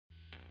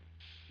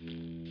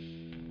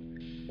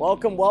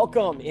Welcome,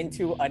 welcome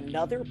into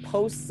another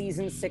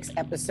post-season 6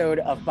 episode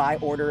of By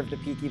Order of the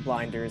Peaky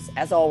Blinders.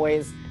 As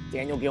always,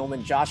 Daniel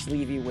Gilman, Josh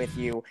Levy with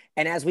you.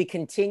 And as we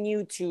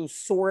continue to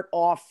sort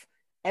off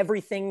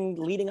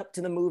everything leading up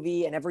to the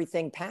movie and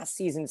everything past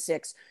season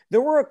 6,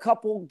 there were a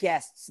couple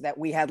guests that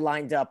we had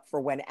lined up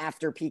for when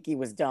after Peaky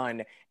was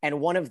done.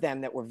 And one of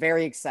them that we're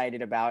very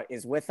excited about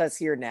is with us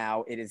here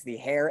now. It is the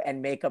hair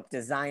and makeup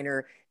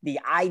designer, the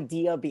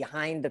idea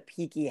behind the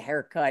Peaky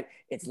haircut.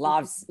 It's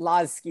Laz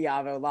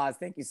Schiavo. Laz,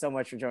 thank you so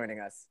much for joining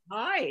us.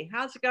 Hi,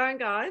 how's it going,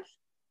 guys?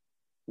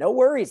 No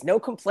worries, no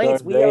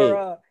complaints. Doing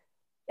great.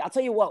 I'll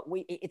tell you what,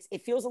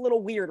 it feels a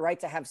little weird, right,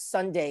 to have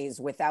Sundays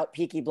without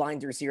Peaky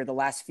Blinders here the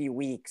last few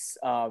weeks.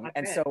 And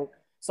bet.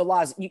 so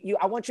Laz,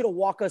 I want you to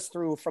walk us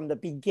through from the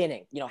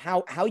beginning,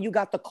 how you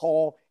got the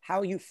call,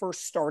 how you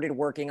first started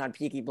working on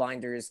Peaky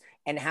Blinders,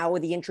 and how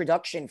the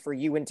introduction for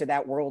you into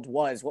that world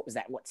was. What was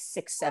that? What,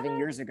 6, 7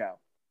 years ago?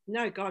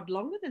 No, God,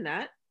 longer than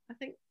that. I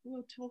think we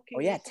were talking.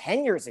 Oh yeah,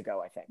 10 years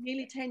ago, I think.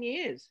 Nearly 10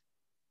 years.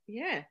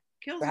 Yeah.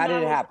 So how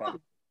did it happen?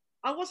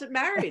 I wasn't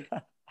married.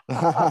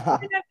 I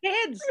didn't have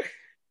kids.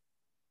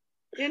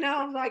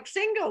 I was like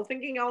single,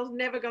 thinking I was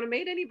never going to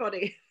meet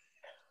anybody.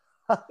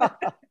 So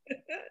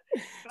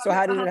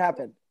how did it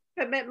happen?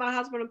 I met my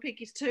husband on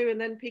Peaky's 2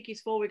 and then Peaky's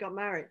 4, we got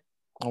married.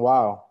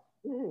 Wow.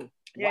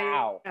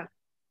 Wow. Yeah.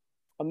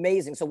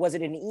 Amazing. So was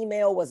it an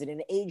email? Was it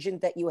an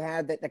agent that you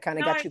had that kind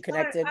of got you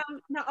connected?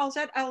 No, I was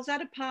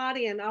at a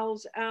party and I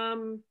was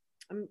a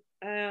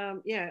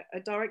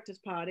director's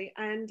party,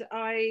 and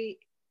I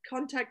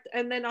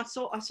and then I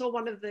saw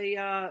one of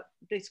the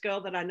this girl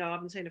that I know, I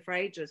haven't seen her for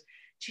ages.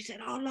 She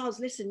said, "Oh, Lars,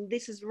 listen,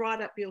 this is right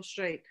up your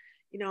street.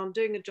 I'm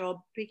doing a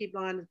job, Peaky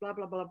Blinders, blah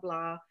blah blah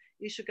blah.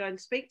 You should go and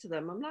speak to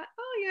them." I'm like,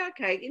 "Oh yeah,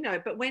 okay."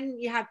 But when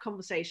you have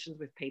conversations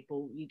with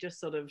people, you just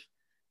sort of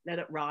let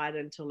it ride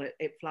until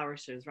it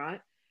flourishes, right?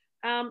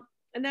 And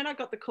then I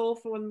got the call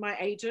from my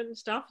agent and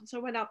stuff, and so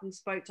I went up and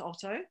spoke to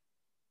Otto,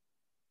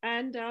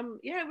 and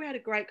we had a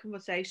great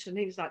conversation.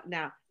 He was like,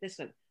 "Now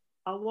listen,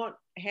 I want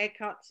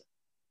haircuts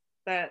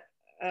that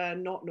are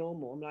not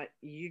normal." I'm like,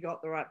 "You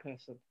got the right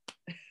person."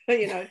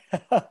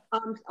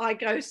 I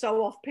go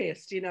so off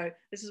piste.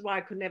 This is why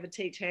I could never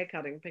teach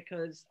haircutting,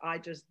 because I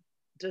just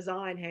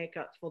design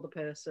haircuts for the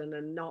person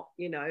and not,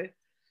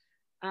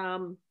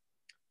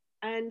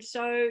 and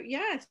so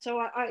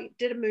I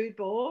did a mood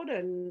board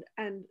and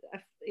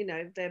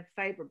their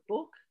favorite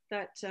book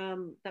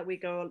that we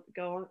go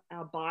on,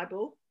 our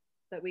Bible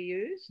that we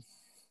use,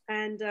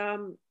 and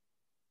then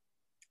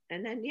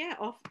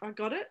off I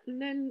got it,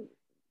 and then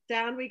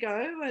down we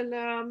go, and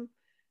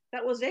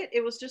that was it.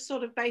 It was just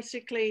sort of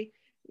basically,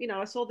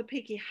 I saw the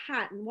Peaky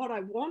hat, and what I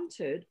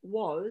wanted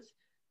was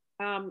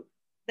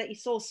that you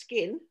saw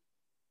skin,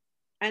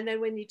 and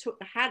then when you took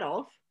the hat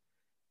off,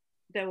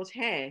 there was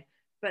hair.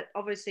 But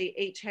obviously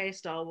each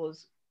hairstyle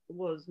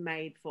was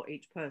made for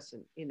each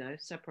person,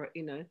 separate,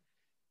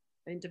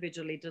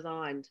 individually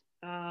designed.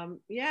 So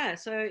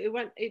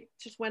it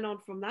just went on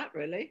from that,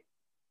 really.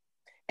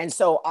 And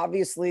so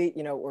obviously,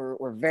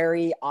 we're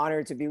very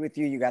honored to be with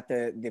you. You got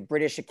the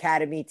British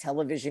Academy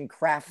Television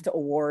Craft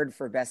Award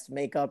for Best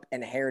Makeup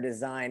and Hair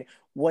Design.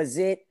 Was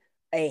it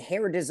a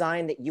hair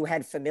design that you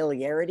had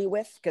familiarity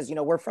with? Because,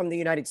 we're from the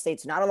United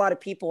States. Not a lot of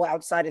people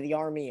outside of the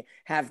Army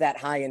have that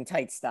high and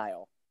tight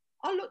style.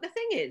 Oh, look, the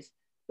thing is,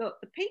 the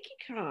Peaky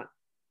cut,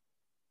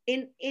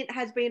 it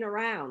has been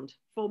around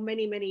for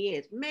many, many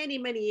years,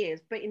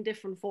 but in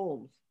different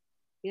forms,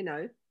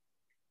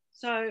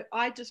 So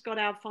I just got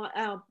our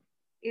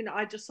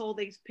I just saw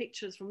these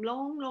pictures from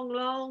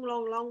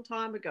long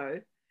time ago,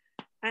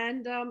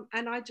 and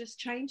I just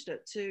changed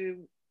it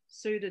to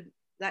suited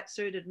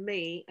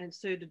me and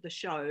suited the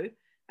show,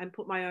 and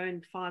put my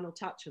own final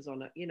touches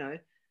on it,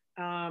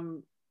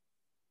 and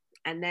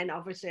then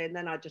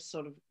I just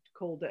sort of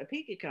called it a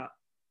Peaky cut.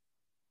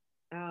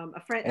 A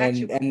friend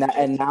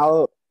and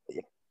now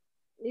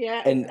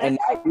yeah, and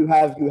now you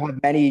have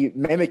many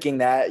mimicking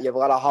that. You have a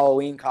lot of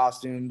Halloween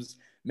costumes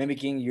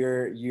mimicking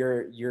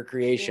your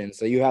creation, yeah.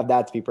 So you have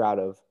that to be proud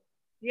of.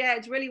 Yeah,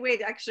 it's really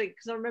weird actually,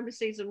 because I remember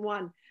season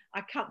 1,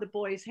 I cut the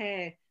boys'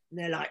 hair, and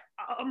they're like,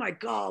 "Oh my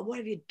God, what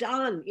have you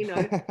done?"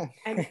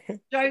 And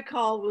Joe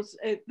Cole was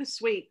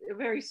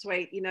very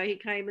sweet. He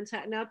came and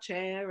sat in our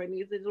chair, and he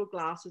had his little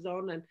glasses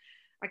on, and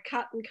I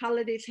cut and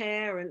colored his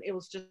hair, and it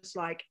was just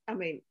like,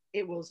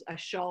 it was a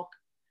shock,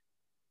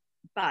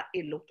 but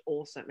it looked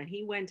awesome. And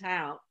he went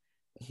out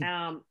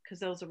because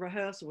there was a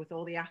rehearsal with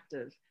all the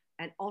actors,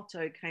 and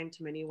Otto came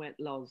to me and he went,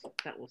 "Loz,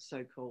 that was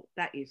so cool.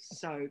 That is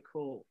so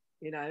cool."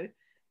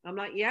 I'm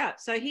like, yeah.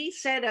 So he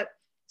said it.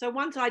 So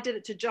once I did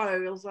it to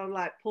Joe, it was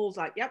like, Paul's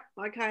like, "Yep,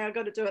 okay, I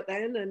got to do it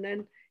then." And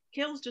then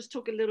Kills just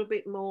took a little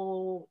bit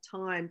more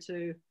time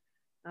to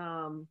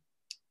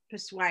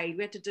persuade.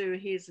 We had to do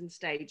his in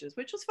stages,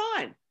 which was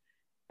fine.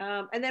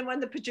 And then when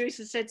the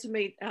producer said to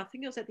me, I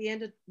think it was at the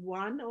end of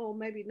 1, or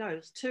maybe no, it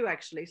was 2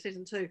 actually,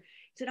 season 2. He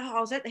said, "Oh,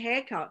 I was at the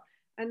haircut,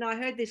 and I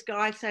heard this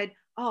guy said,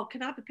 'Oh,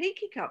 can I have a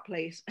Peaky cut,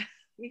 please?'"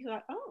 He's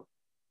like, "Oh,"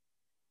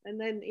 and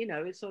then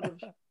it sort of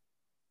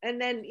And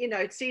then, you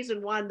know,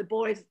 season one, the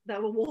boys, they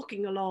were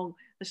walking along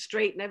the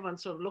street and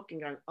everyone's sort of looking,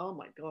 going, oh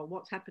my God,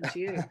 what's happened to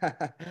you?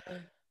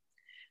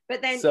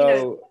 But then, you know, by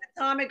So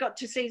the time it got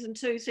to season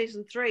two,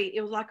 season three,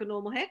 it was like a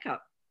normal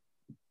haircut.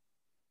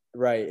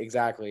 right,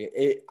 exactly.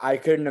 I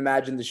couldn't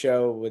imagine the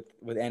show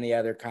with any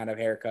other kind of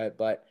haircut,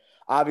 but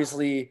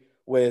obviously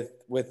with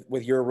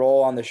your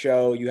role on the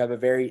show, you have a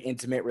very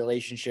intimate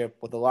relationship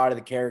with a lot of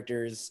the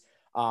characters.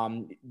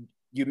 Um,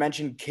 you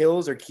mentioned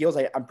Kills or Keels.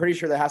 I'm pretty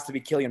sure that has to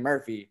be Cillian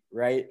Murphy,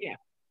 right? Yeah.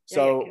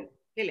 So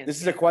Killian, this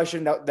is yeah. a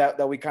question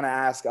that we kind of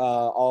ask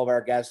all of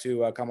our guests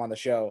who come on the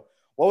show.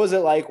 What was it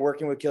like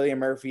working with Cillian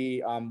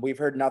Murphy? We've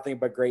heard nothing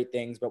but great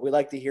things, but we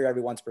like to hear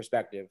everyone's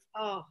perspective.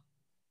 Oh,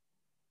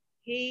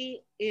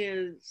 he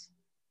is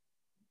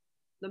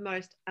the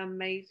most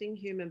amazing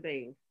human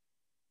being.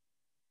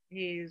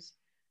 He's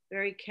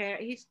very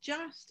he's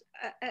just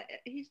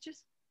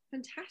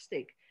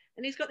fantastic.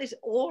 And he's got this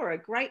aura,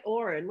 great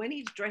aura. And when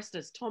he's dressed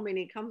as Tommy and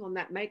he comes on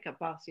that makeup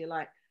bus, you're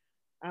like,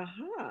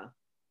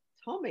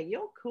 Tommy,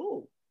 you're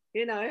cool,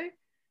 you know.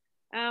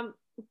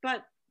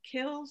 But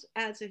Kills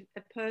as a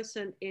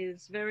person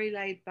is very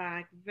laid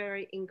back,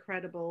 very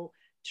incredible,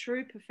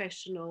 true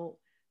professional,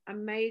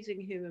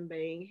 amazing human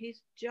being.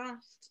 He's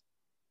just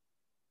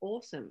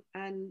awesome.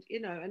 And,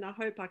 you know, and I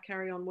hope I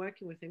carry on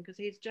working with him because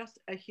he's just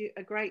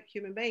a great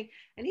human being.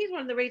 And he's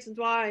one of the reasons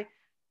why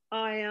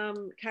I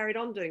carried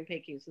on doing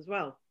Peakies as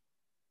well.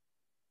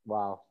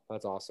 Wow,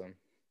 that's awesome.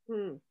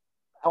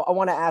 I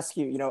want to ask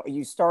you, you know,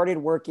 you started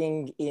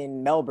working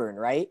in Melbourne,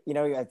 right? You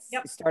know, Yep.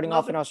 starting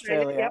Melbourne, off in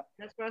Australia. Yep.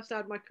 That's where I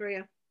started my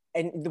career.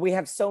 And we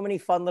have so many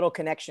fun little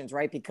connections,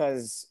 right?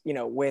 Because, you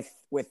know, with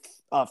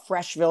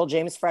Freshville,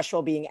 James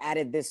Freshville being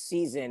added this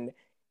season,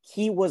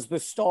 he was the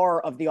star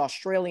of the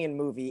Australian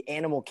movie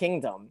Animal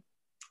Kingdom.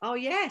 Oh,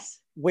 yes.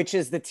 Which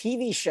is the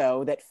TV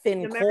show that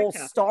Finn Cole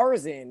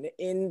stars in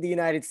the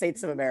United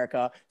States of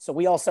America. So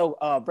we also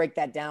break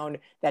that down,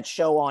 that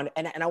show on,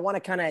 and I want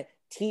to kind of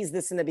tease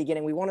this in the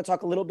beginning. We want to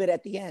talk a little bit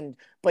at the end,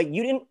 but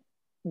you didn't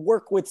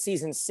work with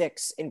season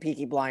 6 in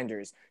Peaky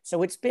Blinders.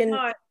 So it's been,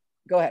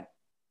 go ahead.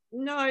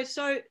 No,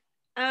 so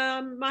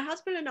my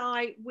husband and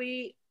I,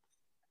 we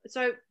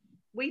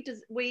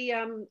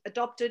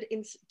adopted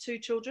in 2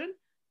 children,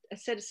 a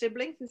set of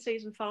siblings in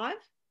season 5,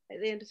 at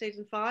the end of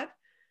season 5.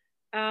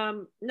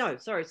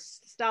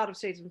 Start of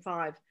season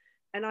 5.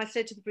 And I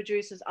said to the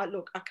producers,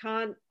 look, I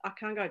can't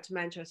go to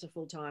Manchester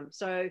full time.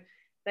 So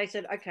they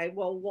said, okay,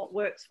 well, what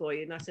works for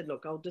you? And I said,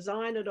 look, I'll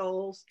design it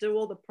all, do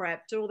all the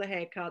prep, do all the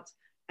haircuts,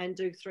 and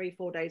do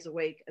 3-4 days a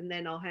week. And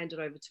then I'll hand it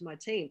over to my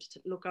team to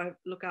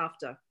look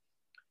after. And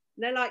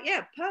they're like,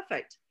 yeah,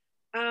 perfect.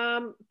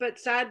 But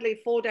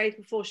sadly, 4 days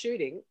before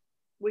shooting,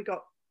 we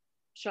got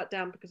shut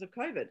down because of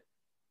COVID.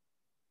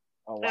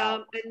 Oh,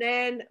 wow. And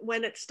then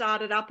when it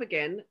started up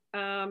again,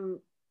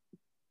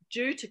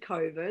 due to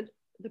COVID,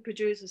 the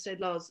producer said,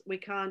 Loz, we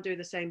can't do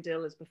the same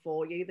deal as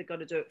before. You either got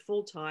to do it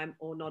full time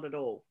or not at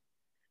all.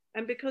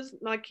 And because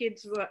our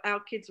kids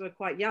were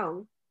quite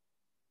young,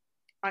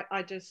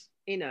 I just,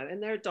 you know,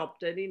 and they're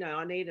adopted, you know,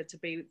 I needed to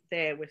be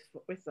there with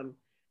them.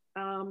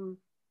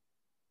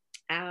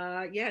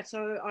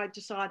 So I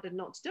decided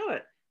not to do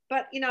it.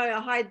 But, you know,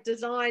 I had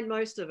designed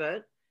most of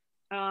it.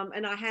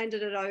 And I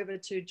handed it over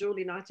to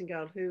Julie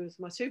Nightingale, who was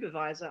my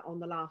supervisor on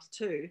the last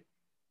 2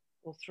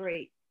 or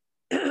 3.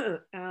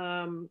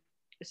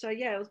 So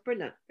yeah, it was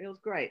brilliant. It was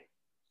great.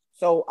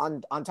 So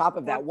on top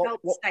of that, I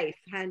felt safe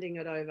handing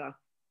it over.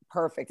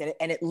 Perfect.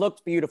 And it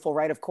looked beautiful,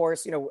 right? Of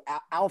course, you know,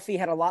 Alfie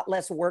had a lot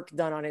less work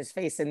done on his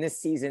face in this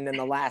season than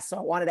the last. So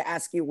I wanted to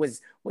ask you,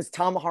 was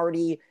Tom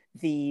Hardy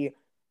the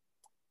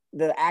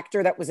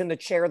actor that was in the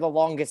chair the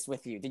longest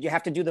with you? Did you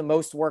have to do the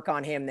most work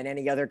on him than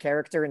any other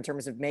character in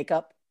terms of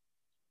makeup?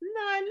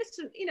 No,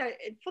 listen, you know,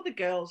 for the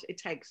girls, it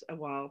takes a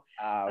while.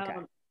 Okay.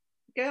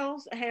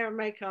 Girls, hair and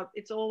makeup,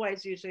 it's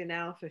always usually an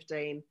hour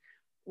 15.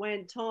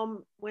 When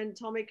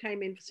Tommy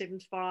came in for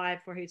 75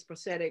 for his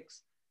prosthetics,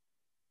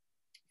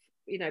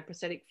 you know,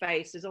 prosthetic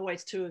face, there's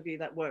always 2 of you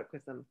that work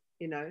with them,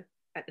 you know,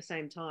 at the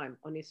same time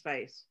on his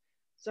face.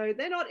 So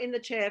they're not in the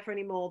chair for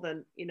any more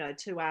than, you know,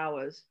 2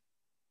 hours.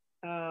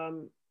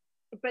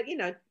 But, you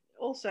know,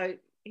 also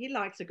he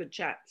likes a good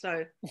chat.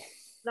 So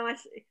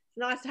it's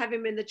nice to have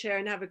him in the chair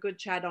and have a good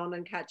chat on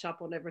and catch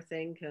up on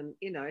everything. And,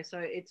 you know,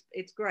 so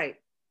it's great.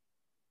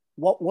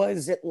 What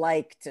was it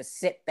like to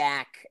sit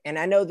back? And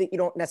I know that you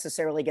don't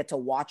necessarily get to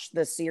watch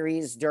the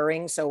series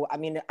during. So, I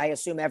mean, I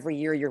assume every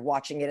year you're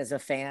watching it as a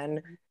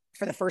fan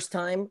for the first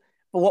time.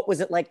 But what was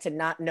it like to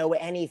not know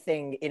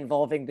anything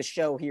involving the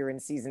show here in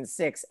season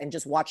 6 and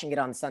just watching it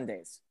on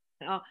Sundays?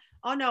 Oh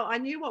no, I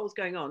knew what was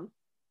going on.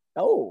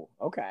 Oh,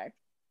 okay.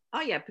 Oh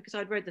yeah, because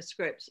I'd read the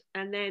scripts,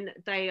 and then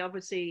they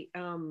obviously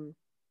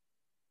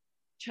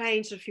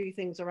changed a few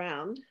things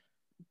around.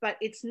 But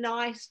it's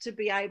nice to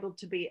be able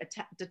to be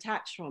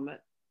detached from it,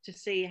 to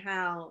see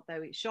how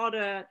they shot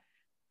it,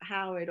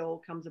 how it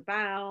all comes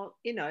about,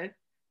 you know.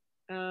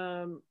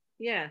 So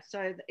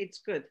it's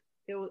good.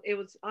 It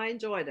was. I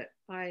enjoyed it.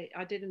 I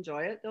did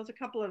enjoy it. There was a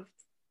couple of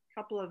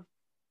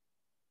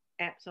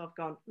apps I've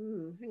gone,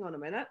 hang on a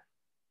minute.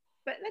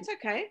 but that's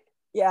okay.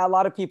 Yeah, a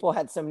lot of people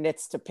had some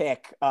nits to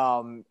pick.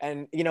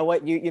 And you know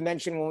what? You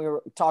mentioned when we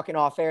were talking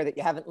off air that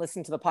you haven't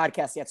listened to the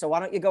podcast yet. So why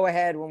don't you go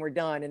ahead when we're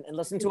done and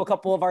listen to a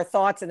couple of our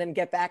thoughts and then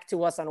get back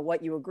to us on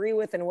what you agree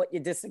with and what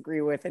you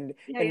disagree with. And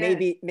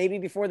maybe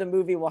before the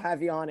movie we'll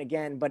have you on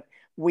again. But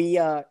we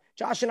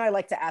Josh and I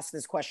like to ask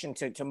this question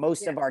to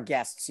most of our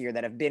guests here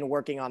that have been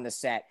working on the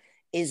set.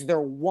 Is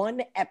there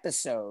one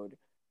episode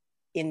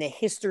in the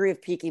history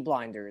of Peaky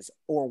Blinders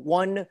or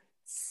one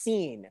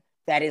scene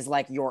that is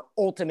like your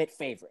ultimate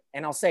favorite?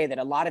 And I'll say that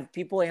a lot of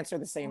people answer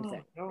the same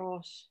thing.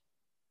 Gosh.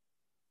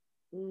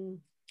 Do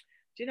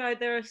you know,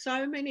 there are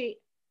so many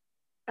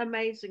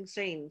amazing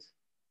scenes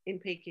in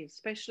Peaky,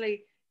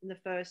 especially in the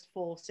first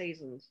 4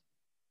 seasons,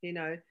 you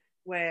know,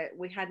 where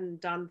we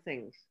hadn't done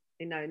things,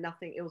 you know,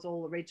 nothing, it was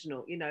all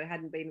original, you know,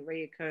 hadn't been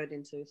reoccurred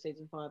into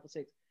season 5 or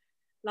 6.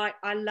 Like,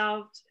 I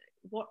loved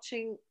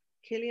watching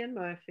Cillian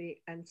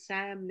Murphy and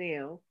Sam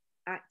Neill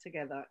act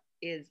together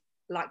is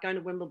like going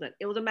to Wimbledon.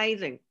 It was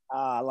amazing.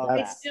 I love that.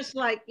 It's that. Just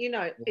like, you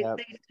know, these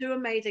 2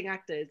 amazing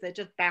actors, they're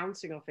just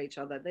bouncing off each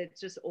other. They're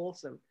just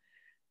awesome.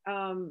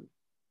 And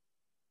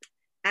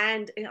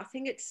I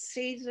think it's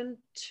season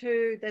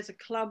 2, there's a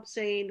club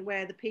scene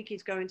where the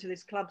Peakies go into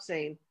this club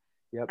scene.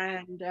 Yep.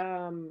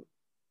 And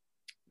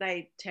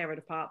they tear it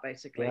apart,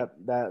 basically. Yep.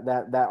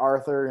 That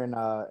Arthur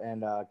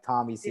and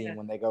Tommy scene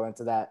when they go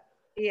into that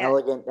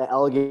elegant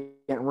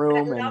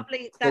room that and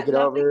lovely take it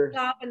over.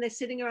 club, and they're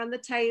sitting around the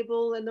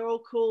table and they're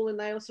all cool and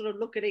they all sort of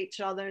look at each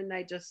other and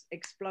they just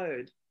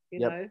explode, you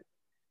know.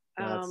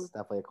 That's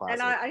definitely a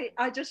classic. And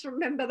I just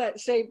remember that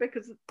scene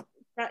because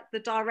the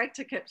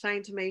director kept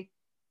saying to me,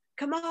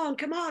 come on,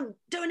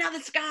 do another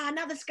scar,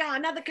 another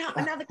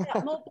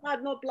cut,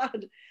 more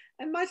blood.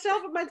 And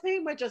myself and my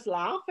team were just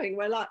laughing.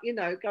 We're like, you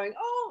know, going,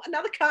 oh,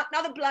 another cut,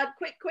 another blood,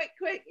 quick,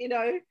 you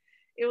know.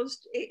 It was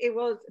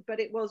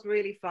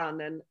really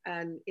fun.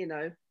 And you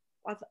know,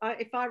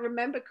 if I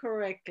remember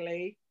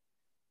correctly,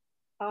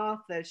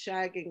 Arthur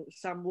shagging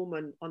some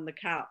woman on the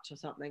couch or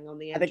something on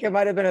the entrance. I think it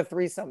might have been a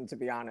threesome, to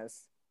be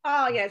honest.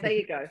 Oh yeah, there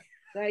you go.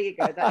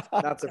 That's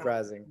not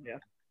surprising. Yeah.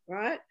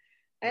 Right.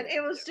 And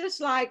it was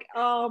just like,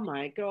 oh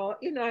my God,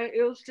 you know,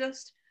 it was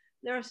just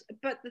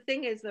but the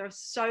thing is, there are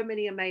so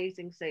many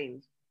amazing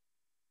scenes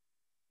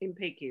in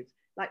Peakies.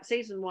 Like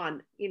season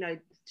 1, you know,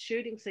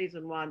 shooting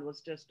season 1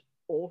 was just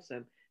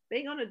awesome.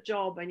 Being on a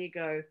job and you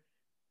go,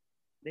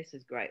 this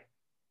is great.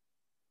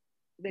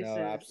 This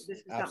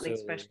is something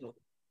special.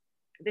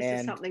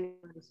 Is something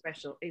really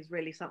special. Is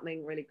really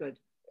something really good.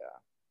 Yeah.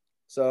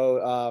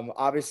 So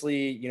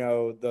obviously, you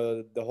know,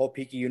 the whole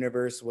Peaky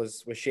universe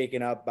was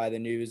shaken up by the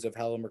news of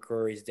Helen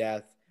McCrory's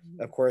death.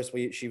 Mm-hmm. Of course,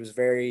 she was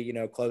very, you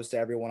know, close to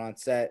everyone on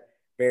set,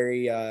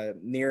 very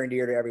near and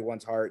dear to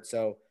everyone's heart.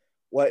 So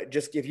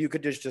if you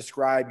could just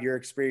describe your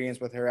experience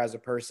with her as a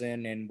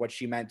person and what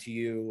she meant to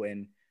you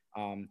and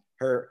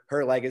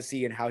her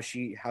legacy and how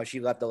she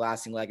left a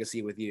lasting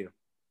legacy with you.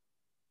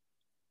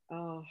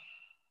 Oh,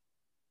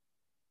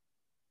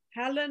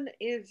 Helen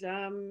is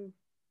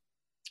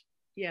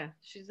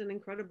she's an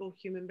incredible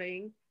human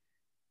being,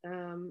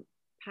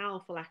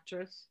 powerful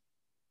actress.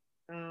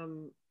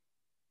 I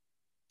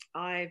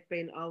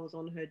was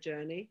on her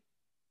journey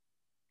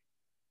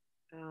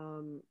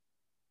from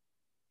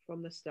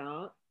the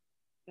start,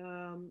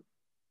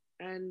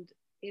 and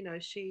you know,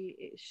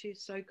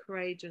 she's so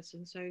courageous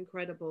and so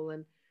incredible,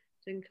 and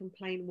didn't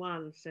complain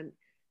once, and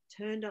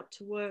turned up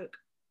to work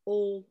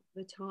all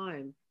the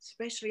time,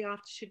 especially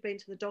after she'd been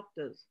to the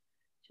doctors.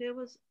 She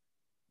was,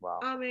 wow.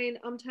 I mean,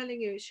 I'm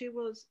telling you, she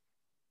was,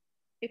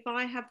 if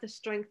I have the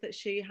strength that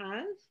she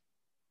has,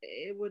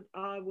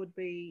 I would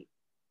be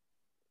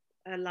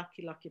a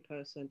lucky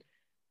person.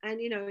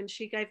 And, you know, and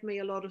she gave me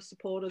a lot of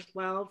support as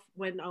well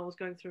when I was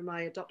going through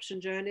my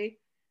adoption journey.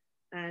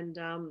 And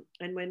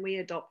when we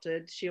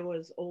adopted, she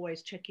was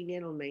always checking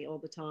in on me all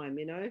the time,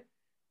 you know.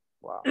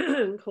 Wow.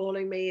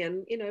 Calling me,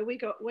 and, you know,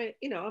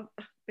 you know,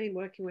 I've been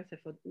working with her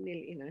for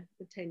nearly, you know,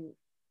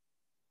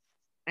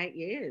 8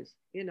 years,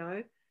 you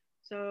know.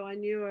 So I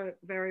knew her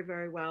very,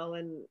 very well,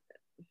 and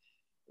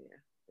yeah,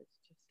 it's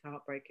just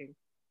heartbreaking.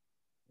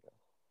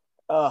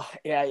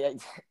 Yeah.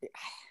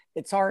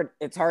 It's hard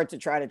to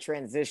try to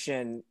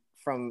transition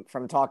from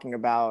talking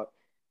about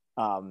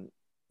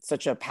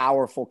such a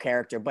powerful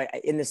character, but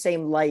in the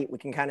same light, we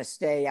can kind of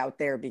stay out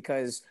there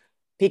because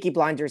Peaky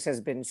Blinders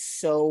has been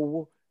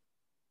so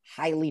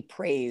highly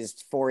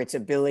praised for its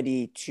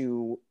ability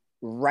to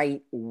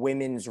write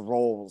women's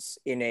roles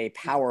in a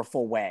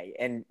powerful way.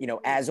 And, you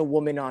know, as a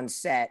woman on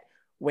set,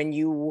 when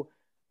you're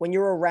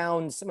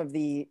around some of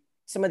the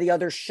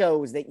other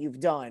shows that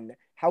you've done,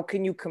 how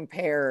can you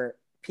compare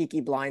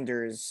Peaky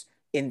Blinders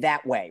in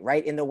that way,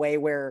 right? In the way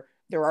where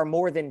there are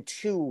more than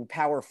 2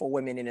 powerful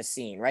women in a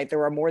scene, right?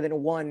 There are more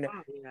than one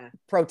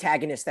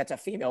protagonist that's a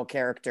female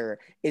character.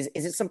 Is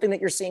it something that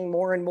you're seeing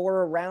more and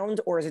more around,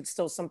 or is it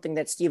still something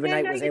that Stephen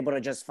Knight was able to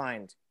just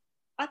find?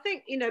 I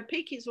think, you know,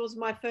 Peaky's was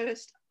my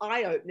first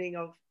eye-opening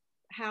of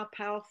how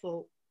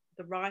powerful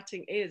the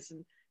writing is.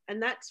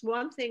 And that's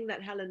one thing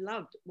that Helen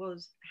loved,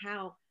 was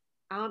how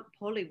Aunt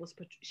Polly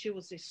she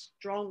was this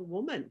strong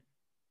woman,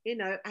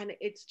 and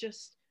it's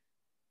just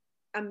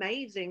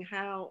amazing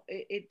how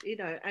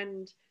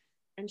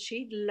and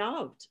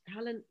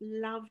Helen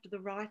loved the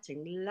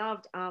writing,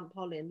 loved Aunt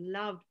Polly, and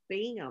loved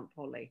being Aunt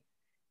Polly,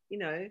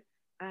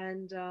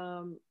 and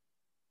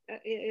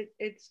it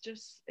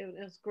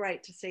was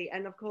great to see.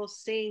 And of course,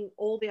 seeing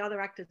all the other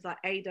actors like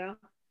Ada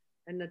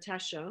and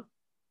Natasha,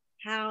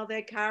 how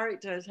their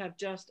characters have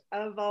just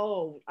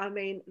evolved. I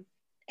mean,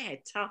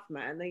 tough,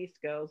 man, these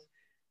girls.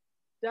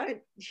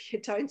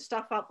 Don't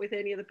stuff up with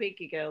any of the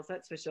Peaky girls,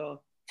 that's for sure.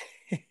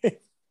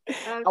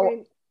 I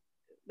mean,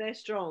 they're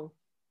strong.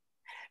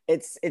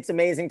 It's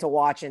amazing to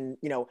watch. And,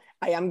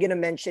 I am going to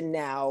mention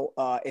now,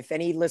 if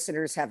any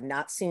listeners have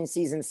not seen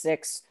season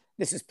 6,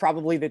 this is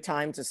probably the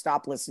time to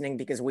stop listening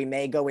because we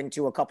may go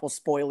into a couple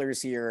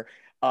spoilers here.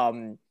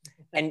 And,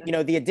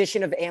 the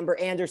addition of Amber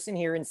Anderson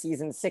here in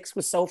season 6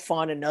 was so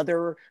fun.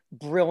 Another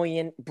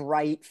brilliant,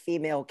 bright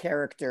female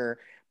character.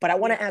 But I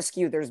want to ask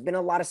you, there's been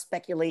a lot of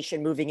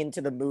speculation moving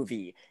into the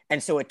movie.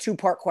 And so a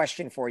 2-part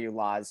question for you,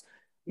 Laz.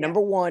 Yeah. Number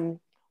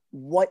one,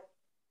 what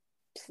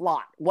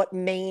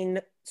main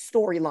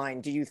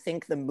storyline do you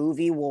think the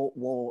movie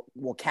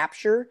will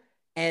capture?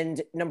 And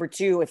number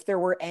 2, if there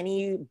were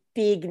any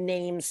big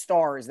name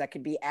stars that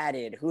could be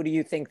added, who do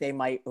you think they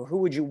might, or who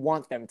would you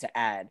want them to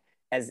add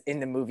as in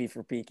the movie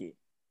for Peaky?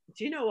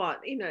 Do you know what?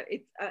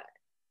 It's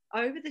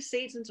over the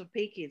seasons of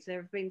Peaky's,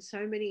 there have been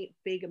so many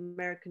big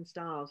American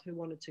stars who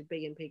wanted to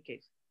be in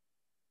Peaky's.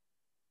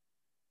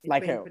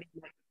 Like who?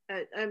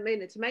 I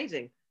mean, it's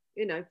amazing.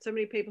 So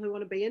many people who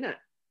want to be in it.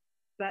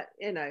 But,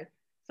 it's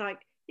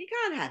like, you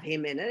can't have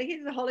him in it.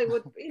 He's a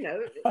Hollywood, no.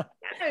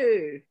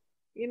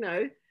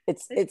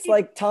 It's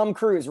like Tom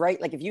Cruise,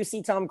 right? Like if you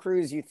see Tom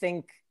Cruise, you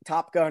think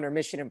Top Gun or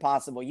Mission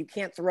Impossible. You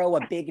can't throw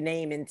a big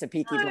name into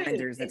Peaky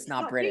Blinders that's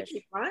not British.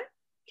 Peaky, right?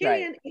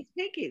 Killian is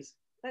Peaky's.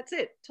 That's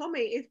it. Tommy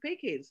is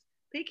Peaky's.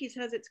 Peaky's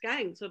has its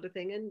gang sort of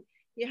thing. And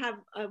you have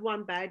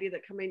one baddie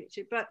that come in.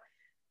 But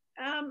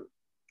I don't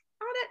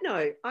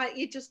know.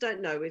 You just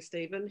don't know with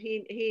Stephen.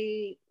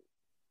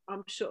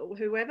 I'm sure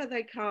whoever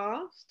they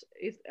cast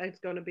is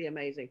going to be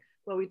amazing.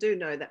 Well, we do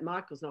know that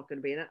Michael's not going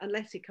to be in it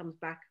unless he comes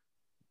back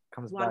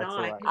one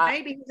eye.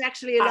 Maybe he's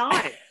actually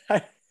alive.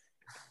 I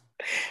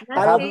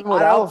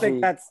don't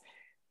think that's.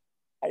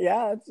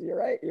 Yeah, you're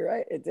right.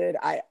 It did.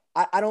 I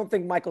don't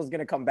think Michael's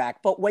going to come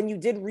back. But when you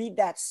did read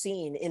that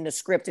scene in the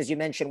script, as you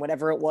mentioned,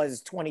 whenever it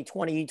was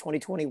 2020,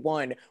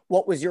 2021,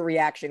 what was your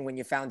reaction when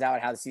you found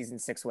out how season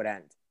 6 would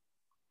end?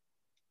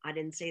 I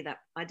didn't see that.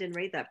 I didn't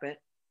read that bit.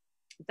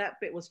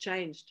 That bit was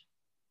changed.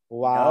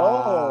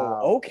 Wow.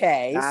 Oh,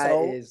 okay.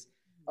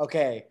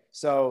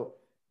 So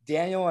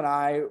Daniel and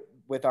I,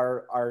 with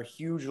our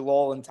huge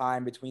lull in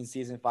time between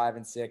season 5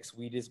 and 6,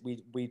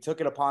 we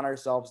took it upon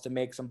ourselves to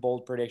make some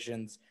bold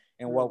predictions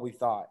in what we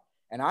thought.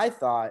 And I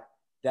thought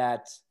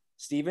that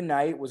Stephen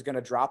Knight was going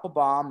to drop a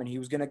bomb and he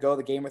was going to go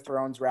the Game of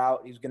Thrones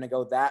route. He was going to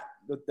go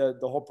the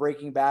whole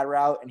Breaking Bad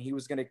route, and he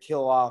was going to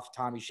kill off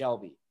Tommy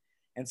Shelby.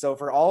 And so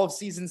for all of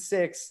season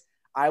 6,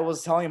 I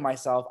was telling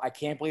myself, I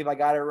can't believe I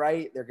got it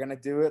right. They're going to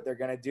do it. They're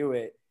going to do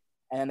it.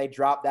 And then they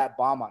dropped that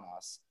bomb on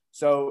us.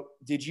 So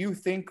did you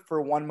think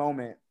for one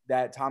moment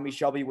that Tommy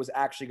Shelby was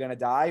actually going to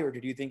die, or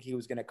did you think he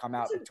was going to come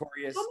out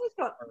victorious? Tommy's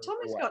got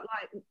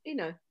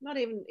not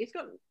even, you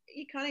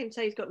can't even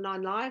say he's got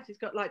 9 lives. He's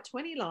got like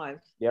 20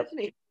 lives, hasn't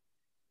he?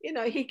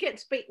 He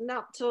gets beaten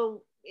up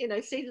till,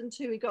 season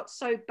 2, he got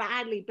so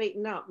badly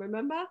beaten up,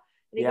 remember? And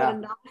he got a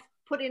knife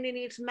put in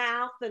his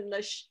mouth and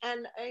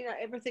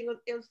everything.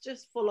 It was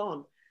just full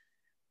on.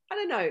 I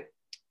don't know.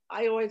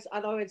 I'd always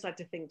like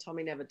to think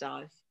Tommy never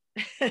dies.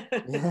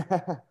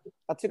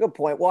 That's a good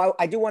point. Well,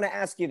 I do want to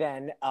ask you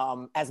then,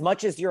 as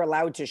much as you're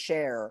allowed to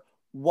share,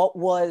 what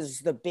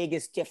was the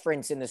biggest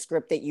difference in the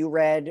script that you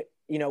read?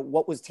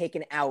 What was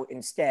taken out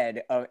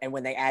instead of, and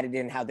when they added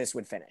in how this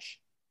would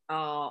finish?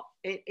 So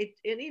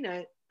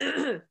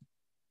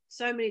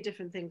many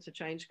different things have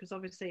changed because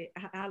obviously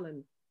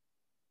Alan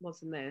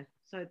wasn't there,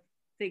 so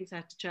things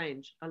had to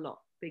change a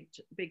lot, big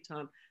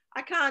time.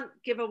 I can't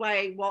give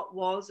away what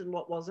was and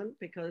what wasn't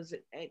because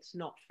it's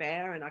not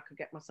fair and I could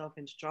get myself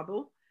into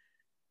trouble.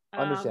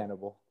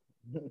 Understandable.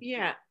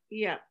 Yeah,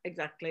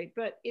 exactly.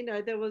 But,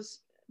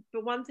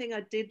 but one thing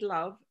I did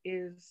love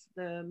is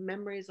the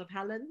memories of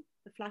Helen,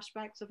 the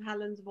flashbacks of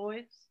Helen's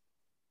voice.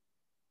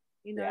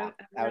 That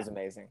was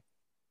amazing.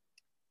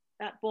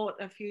 That brought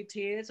a few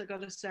tears, I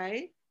got to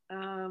say.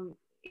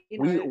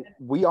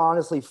 We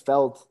honestly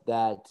felt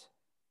that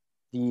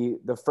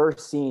the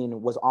first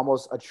scene was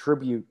almost a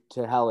tribute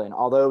to Helen,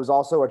 although it was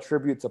also a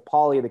tribute to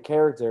Polly, the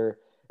character.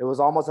 It was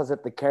almost as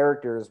if the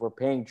characters were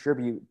paying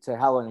tribute to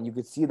Helen, and you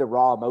could see the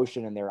raw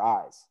emotion in their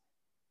eyes.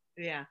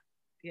 Yeah.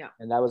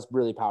 And that was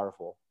really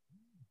powerful.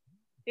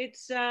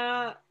 It's it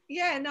was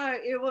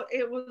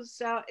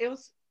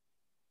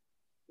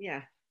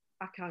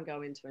I can't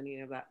go into any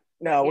of that.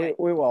 No,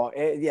 we won't.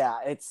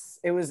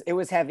 It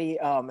was heavy.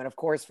 And of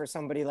course, for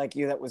somebody like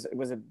you, it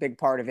was a big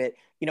part of it.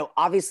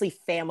 Obviously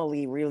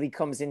family really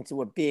comes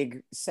into a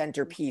big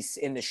centerpiece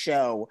in the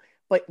show,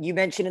 But you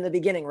mentioned in the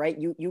beginning, right?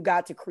 You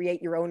got to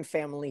create your own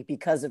family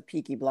because of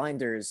Peaky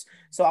Blinders.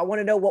 So I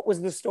want to know, what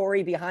was the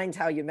story behind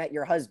how you met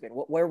your husband?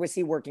 Where was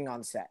he working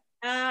on set?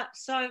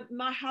 So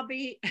my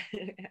hubby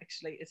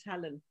actually is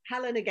Helen.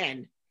 Helen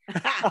again.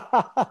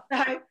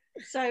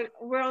 so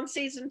we're on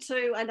season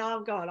 2, and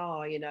I'm going,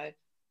 I'm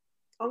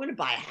going to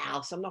buy a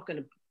house. I'm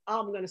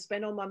going to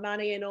spend all my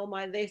money and all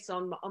my this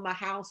on my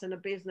house and a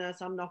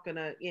business. I'm not going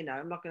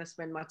to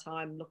spend my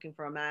time looking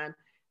for a man.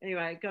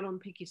 Anyway, I got on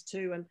Peaky's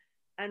 2,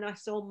 and I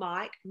saw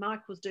Mike.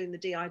 Mike was doing the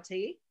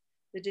DIT,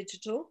 the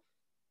digital.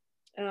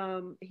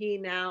 He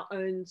now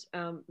owns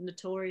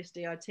Notorious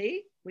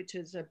DIT, which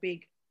is a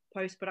big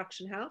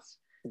post-production house.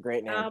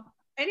 Great name.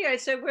 Anyway,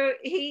 so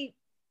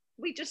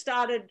we just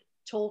started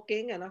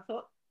talking, and I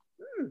thought,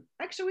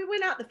 actually, we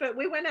went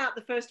out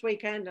the first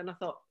weekend, and I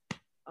thought,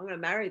 I'm going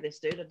to marry this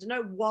dude. I don't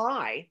know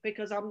why,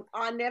 because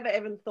I never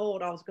even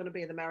thought I was going to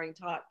be the marrying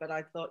type, but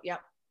I thought, yep,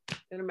 I'm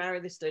going to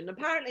marry this dude. And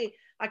apparently,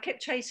 I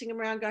kept chasing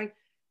him around, going,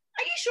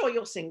 "Are you sure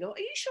you're single? Are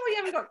you sure you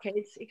haven't got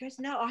kids?" He goes,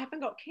 "No, I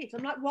haven't got kids."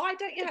 I'm like, "Why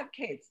don't you have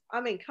kids?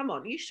 I mean, come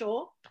on, are you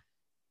sure?"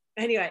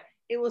 Anyway,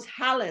 it was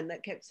Helen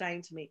that kept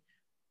saying to me,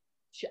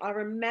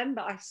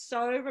 I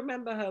so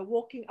remember her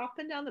walking up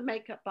and down the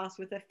makeup bus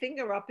with her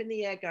finger up in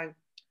the air going,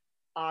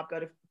 "I've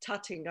got a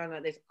tutting going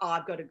like this.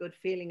 I've got a good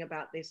feeling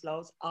about this,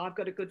 Loz. I've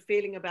got a good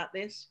feeling about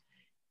this."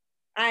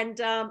 And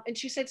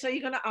she said, "So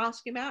you're going to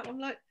ask him out?" I'm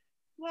like,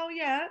 "Well,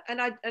 yeah."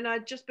 And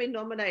I'd just been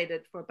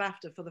nominated for a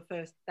BAFTA for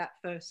that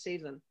first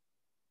season,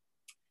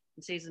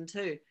 in season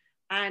 2.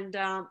 And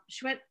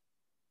she went,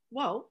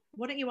 "Well,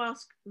 why don't you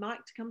ask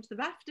Mike to come to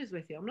the BAFTAs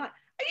with you?" I'm like,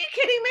 "Are you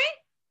kidding me?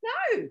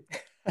 No."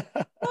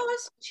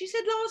 Loz, she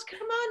said, "Loz,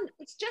 come on.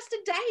 It's just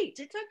a date.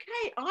 It's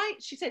okay."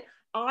 She said,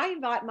 "I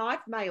invite my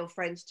male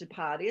friends to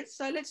parties,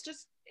 so let's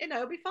just,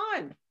 it'll be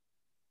fine."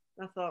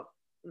 I thought,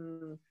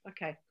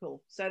 okay,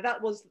 cool. So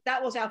that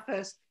was our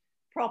first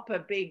proper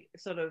big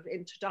sort of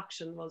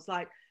introduction, was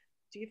like,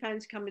 "Do you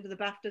fancy coming to the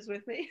BAFTAs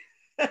with me?"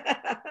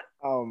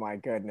 Oh my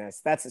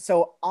goodness. That's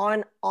so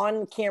on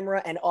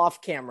camera and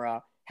off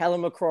camera.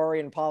 Helen McCrory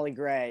and Polly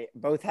Gray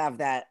both have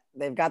that.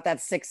 They've got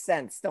that sixth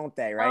sense, don't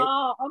they? Right?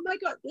 Oh my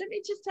God. Let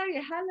me just tell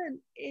you,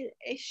 Helen,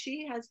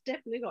 she has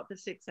definitely got the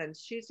sixth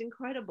sense. She's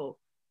incredible.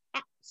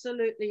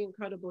 Absolutely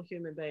incredible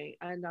human being.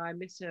 And I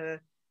miss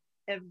her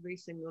every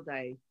single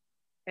day.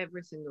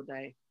 Every single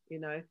day,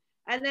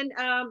 And then,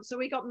 so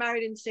we got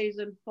married in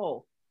season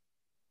 4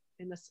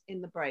 in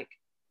the break.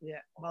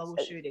 Yeah, while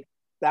we're shooting.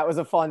 That was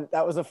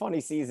a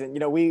funny season.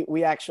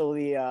 We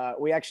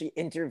actually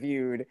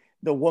interviewed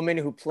the woman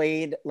who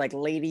played like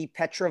Lady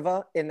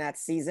Petrova in that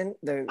season.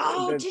 Did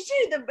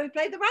you? Who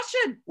played the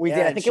Russian? We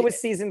did. I think it was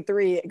season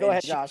 3. Go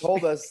ahead, Josh. She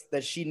told us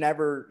that she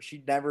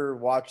never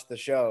watched the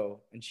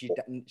show, and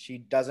she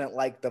doesn't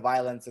like the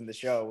violence in the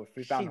show, which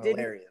we found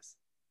hilarious.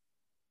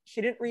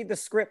 She didn't read the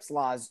scripts,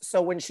 Loz.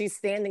 So when she's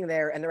standing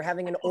there and they're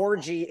having an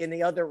orgy in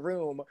the other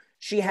room,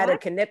 she had a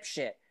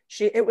conniption.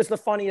 It was the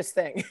funniest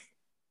thing.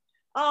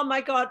 Oh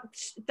my God.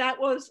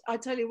 I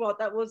tell you what,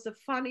 that was the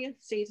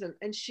funniest season.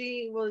 And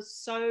she was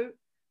so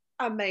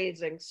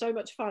amazing, so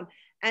much fun.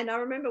 And I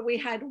remember we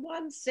had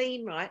one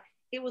scene, right?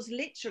 It was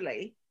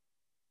literally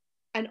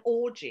an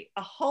orgy,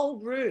 a whole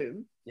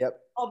room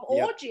of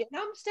orgy. And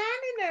I'm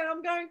standing there and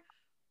I'm going,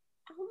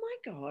 oh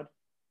my God,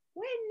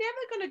 we're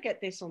never going to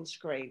get this on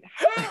screen.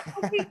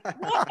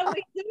 What are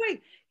we doing?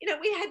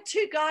 We had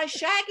 2 guys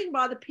shagging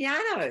by the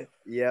piano.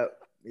 Yep.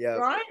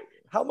 Right?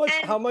 How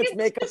much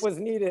makeup was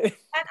needed?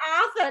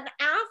 And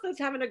Arthur's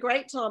having a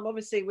great time,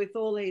 obviously, with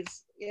all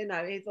his,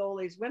 all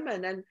these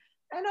women. And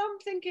I'm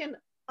thinking,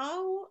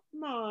 oh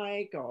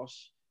my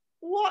gosh,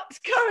 what's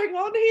going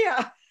on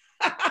here?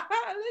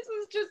 This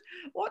is just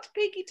what's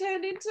Peaky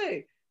turned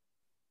into.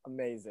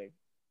 Amazing.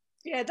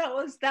 Yeah, that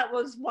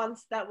was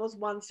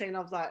one scene. I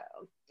was like,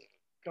 oh,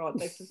 God,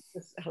 this is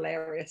just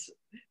hilarious.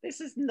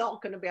 This is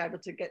not going to be able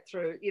to get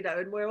through,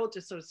 and we're all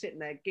just sort of sitting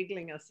there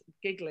giggling.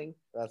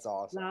 That's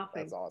awesome.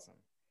 Laughing. That's awesome.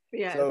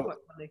 Yeah, so, it's quite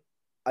funny.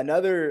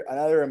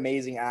 Another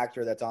amazing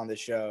actor that's on the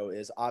show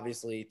is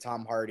obviously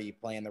Tom Hardy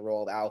playing the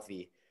role of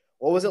Alfie.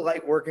 What was it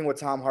like working with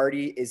Tom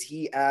Hardy? Is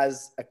he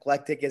as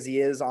eclectic as he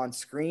is on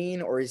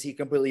screen, or is he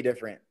completely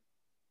different?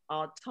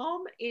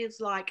 Tom is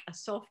like a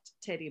soft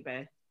teddy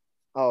bear.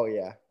 Oh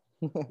yeah.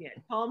 Yeah,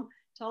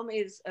 Tom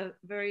is a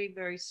very,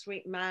 very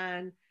sweet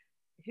man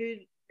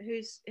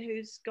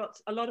who's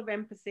got a lot of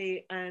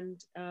empathy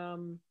and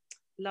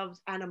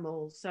loves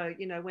animals. So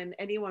when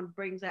anyone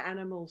brings their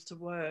animals to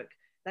work,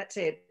 that's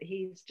it.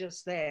 He's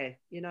just there.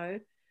 He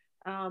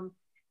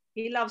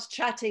loves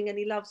chatting, and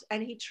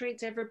he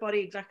treats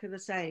everybody exactly the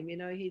same.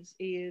 He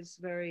is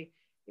very.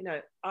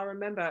 I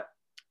remember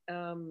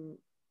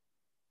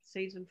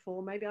season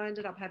 4. Maybe I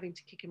ended up having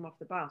to kick him off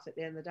the bus at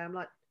the end of the day. I'm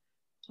like,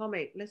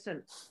 Tommy,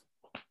 listen.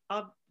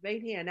 I've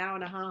been here an hour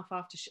and a half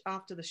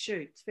after the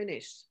shoot's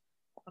finished.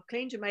 I've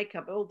cleaned your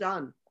makeup, all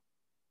done.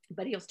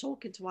 But he was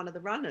talking to one of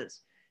the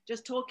runners,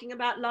 just talking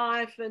about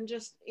life and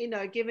just,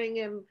 giving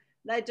him,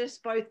 they're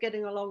just both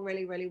getting along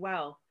really, really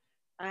well.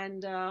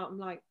 And I'm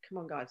like, come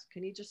on, guys,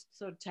 can you just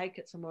sort of take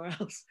it somewhere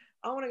else?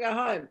 I want to go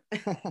home,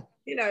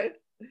 you know.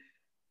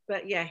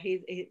 But yeah,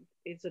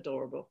 he's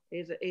adorable.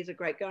 He's a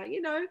great guy.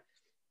 You know,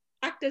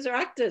 actors are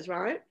actors,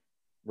 right?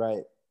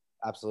 Right.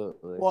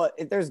 Absolutely. Well,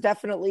 there's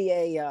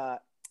definitely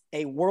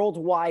a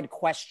worldwide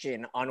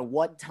question on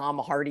what Tom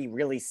Hardy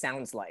really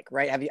sounds like,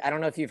 right? I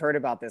don't know if you've heard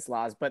about this,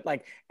 Laz, but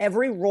like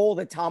every role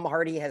that Tom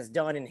Hardy has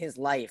done in his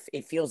life,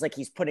 it feels like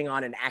he's putting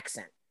on an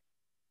accent.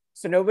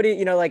 So nobody,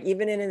 you know, like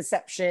even in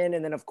Inception,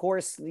 and then of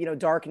course, you know,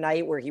 Dark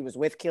Knight, where he was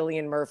with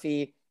Cillian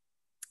Murphy,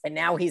 and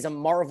now he's a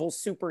Marvel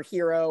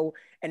superhero,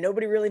 and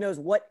nobody really knows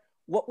what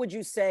would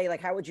you say, like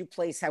how would you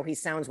place how he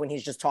sounds when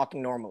he's just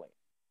talking normally?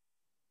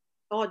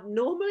 Or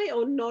normally,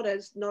 or not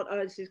as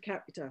his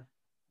character.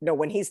 No,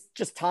 when he's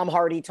just Tom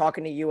Hardy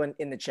talking to you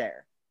in the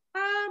chair.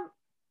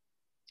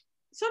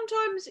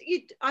 Sometimes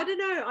I don't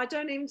know. I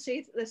don't even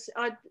see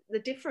the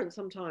difference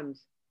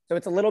sometimes. So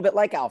it's a little bit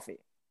like Alfie.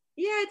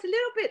 Yeah, it's a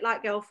little bit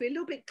like Alfie, a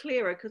little bit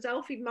clearer because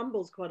Alfie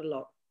mumbles quite a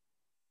lot.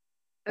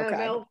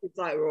 Okay. Alfie's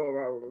like,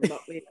 right,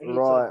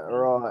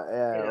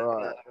 yeah,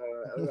 right.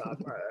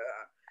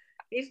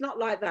 He's not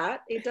like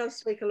that. He does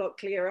speak a lot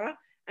clearer,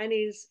 and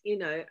he's, you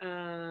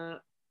know,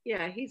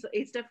 yeah, he's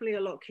definitely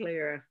a lot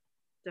clearer,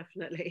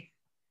 definitely.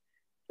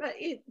 But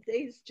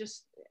he's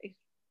just,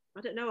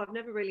 I don't know. I've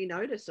never really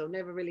noticed or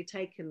never really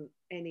taken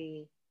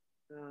any,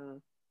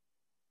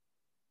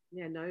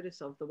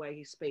 notice of the way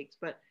he speaks.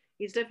 But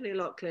he's definitely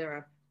a lot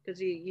clearer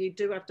because you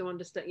do have to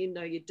understand. You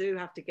know, you do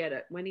have to get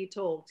it when he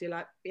talks. You're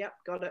like, yep,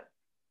 got it.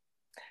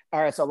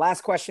 All right. So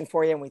last question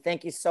for you, and we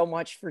thank you so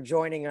much for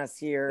joining us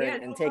here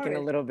and taking a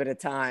worries. little bit of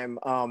time.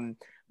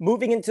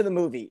 Moving into the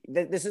movie,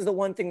 this is the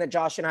one thing that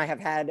Josh and I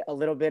have had a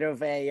little bit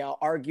of a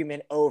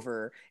argument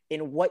over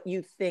in what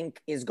you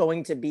think is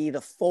going to be the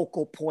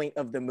focal point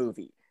of the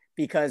movie.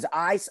 Because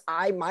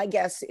my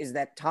guess is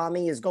that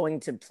Tommy is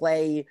going to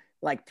play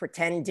like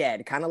pretend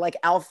dead, kind of like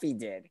Alfie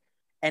did.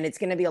 And it's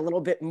going to be a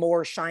little bit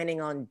more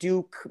shining on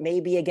Duke,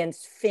 maybe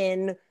against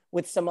Finn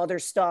with some other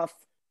stuff.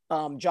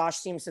 Josh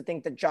seems to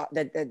think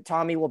that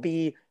Tommy will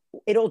be,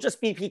 it'll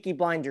just be Peaky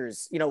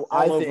Blinders, you know,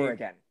 all over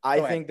again. I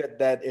think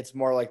that it's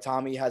more like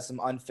Tommy has some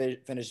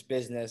unfinished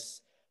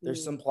business.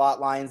 There's some plot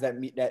lines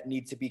that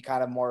need to be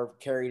kind of more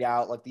carried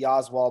out, like the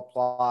Oswald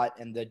plot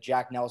and the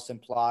Jack Nelson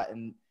plot,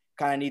 and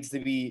kind of needs to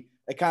be,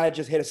 it kind of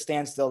just hit a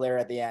standstill there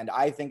at the end.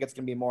 I think it's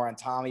going to be more on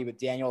Tommy, but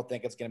Daniel will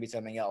think it's going to be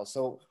something else.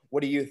 So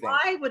what do you think?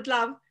 I would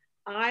love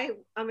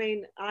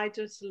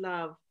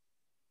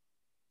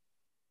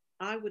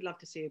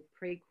to see a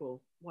prequel.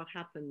 What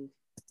happened?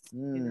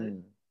 You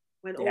know,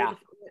 when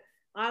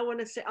I want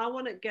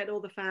to get all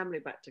the family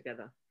back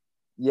together.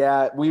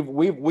 Yeah,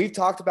 we've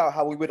talked about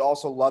how we would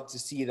also love to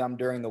see them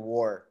during the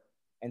war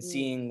and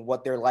seeing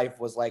what their life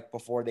was like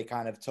before they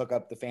kind of took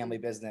up the family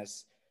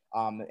business.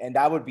 And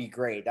that would be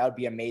great. That would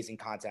be amazing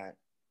content.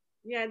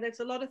 Yeah, there's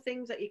a lot of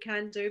things that you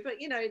can do,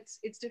 but you know,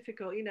 it's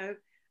difficult. You know,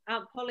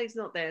 Polly's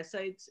not there, so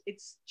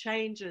it's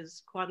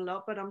changes quite a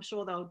lot. But I'm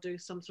sure they'll do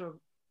some sort of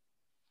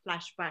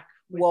flashback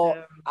with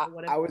her or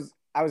whatever.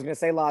 I was going to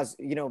say, Laz,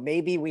 you know,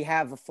 maybe we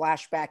have a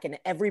flashback and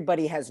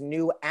everybody has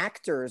new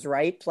actors,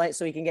 right?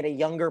 So we can get a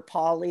younger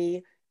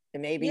Polly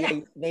and maybe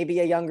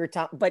a younger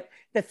Tom. But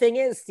the thing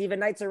is, Stephen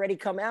Knight's already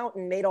come out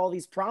and made all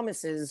these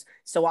promises.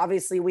 So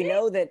obviously we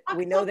know that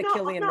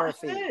Cillian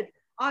Murphy.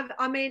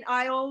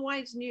 I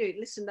always knew.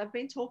 Listen, they've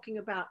been talking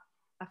about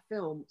a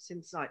film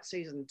since like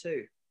season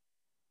 3.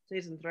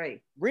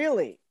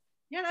 Really?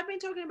 Yeah, they've been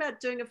talking about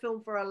doing a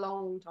film for a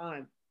long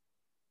time.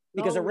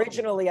 Because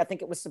originally, I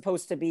think it was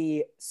supposed to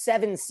be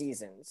 7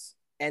 seasons,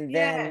 and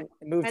then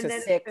it moved to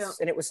 6,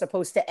 and it was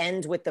supposed to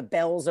end with the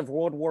bells of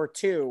World War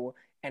II,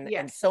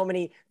 and so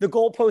many. The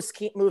goalposts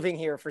keep moving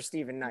here for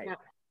Stephen Knight. Yeah.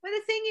 But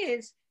the thing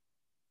is,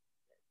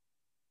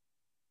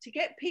 to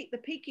get the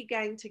Peaky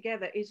gang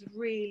together is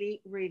really,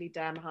 really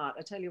damn hard.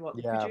 I tell you what,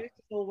 the producers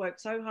all work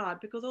so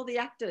hard because all the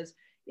actors,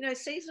 you know,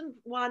 season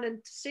one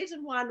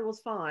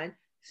was fine.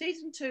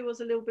 Season 2 was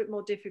a little bit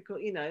more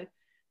difficult, you know.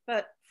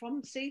 But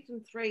from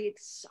season 3,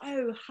 it's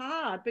so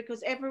hard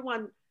because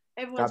everyone's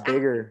got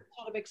bigger,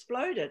 sort of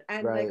exploded,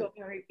 and they got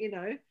very, you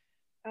know,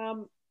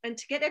 and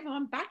to get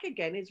everyone back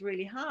again is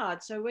really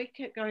hard. So we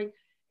kept going.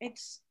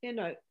 It's, you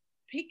know,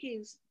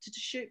 Peaky's to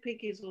shoot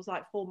Peaky's was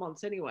like 4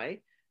 months anyway.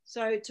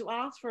 So to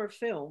ask for a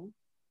film,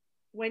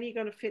 when you're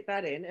going to fit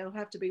that in, it'll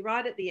have to be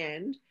right at the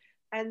end,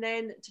 and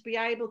then to be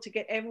able to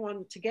get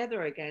everyone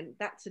together again,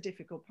 that's the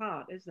difficult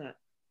part, isn't it?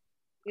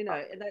 You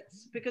know,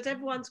 that's because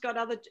everyone's got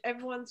other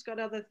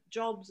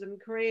jobs and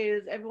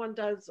careers. Everyone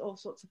does all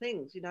sorts of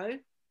things, you know.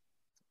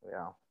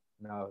 Yeah,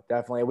 no,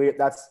 definitely.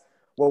 That's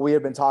what we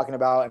have been talking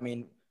about. I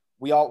mean,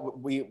 we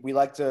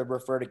like to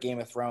refer to Game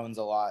of Thrones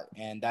a lot,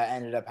 and that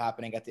ended up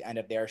happening at the end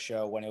of their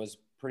show when it was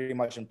pretty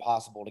much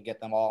impossible to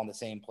get them all in the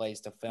same place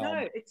to film.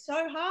 No, it's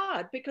so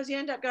hard because you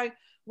end up going,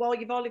 well,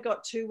 you've only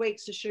got 2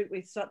 weeks to shoot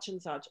with such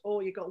and such,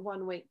 or you've got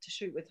 1 week to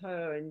shoot with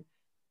her, and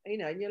you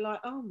know, and you're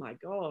like, oh my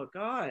God,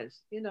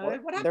 guys, you know,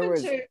 what happened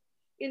to,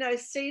 you know,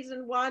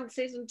 season 1,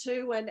 season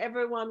 2, when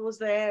everyone was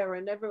there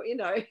and you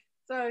know,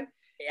 so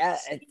yeah,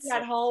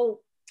 that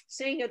whole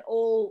seeing it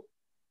all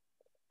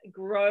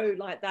grow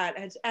like that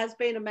has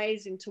been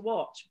amazing to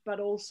watch, but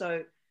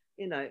also,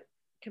 you know,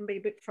 can be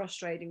a bit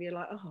frustrating. You're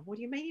like, oh, what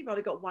do you mean you've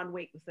only got 1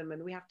 week with them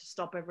and we have to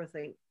stop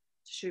everything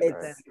to shoot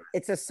with them?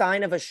 It's a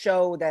sign of a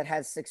show that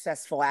has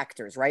successful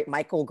actors, right?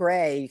 Michael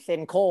Gray,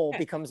 Finn Cole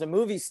becomes a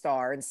movie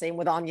star, and same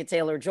with Anya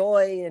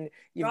Taylor-Joy, and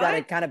you've got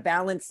to kind of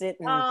balance it.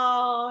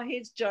 And...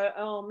 he's Joe.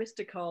 Oh,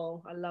 Mr.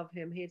 Cole, I love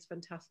him. He's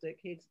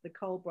fantastic. The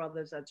Cole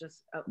brothers are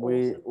just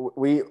awesome.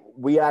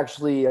 We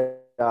actually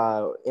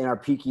in our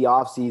peaky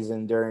off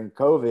season during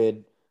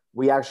COVID,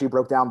 we actually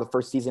broke down the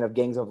first season of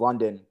Gangs of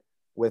London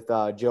with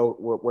Joe,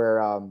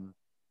 where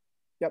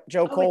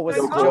Joe Cole was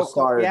Joe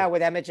Cole. Yeah,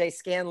 with Emma J.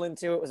 Scanlon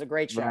too. It was a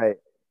great show. Right.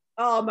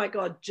 Oh my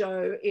God,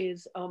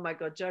 Joe's so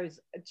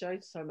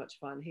much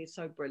fun. He's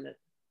so brilliant.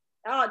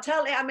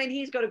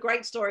 He's got a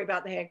great story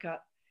about the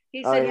haircut.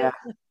 He said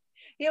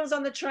he was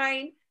on the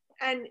train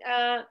and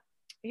have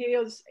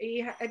you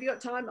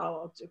got time?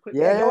 Oh,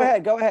 quickly. Yeah,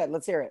 go ahead.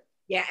 Let's hear it.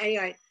 Yeah,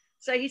 anyway.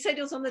 So he said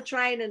he was on the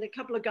train and a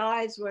couple of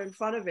guys were in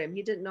front of him.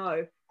 He didn't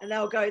know. And they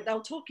were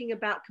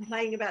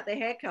complaining about their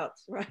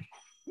haircuts, right?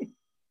 They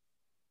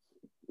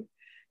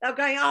were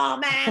going, oh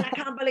man, I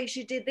can't believe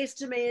she did this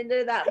to me and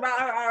do that.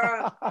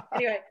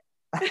 Anyway,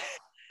 apparently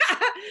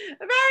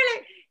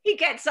he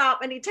gets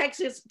up and he takes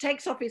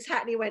off his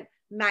hat and he went,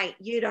 mate,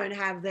 you don't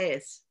have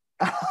this.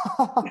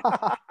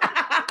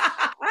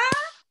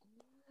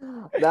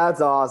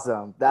 That's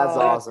awesome. That's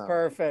awesome.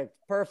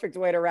 Perfect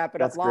way to wrap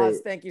it up.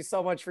 Laz, thank you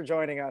so much for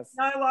joining us.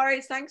 No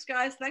worries. Thanks,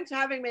 guys. Thanks for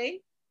having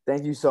me.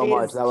 Thank you so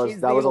much. That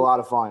was a lot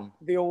of fun.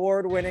 The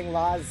award-winning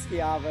Laz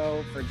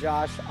Schiavo. For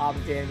Josh, I'm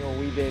Daniel.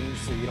 We binge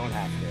so you don't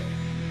have to.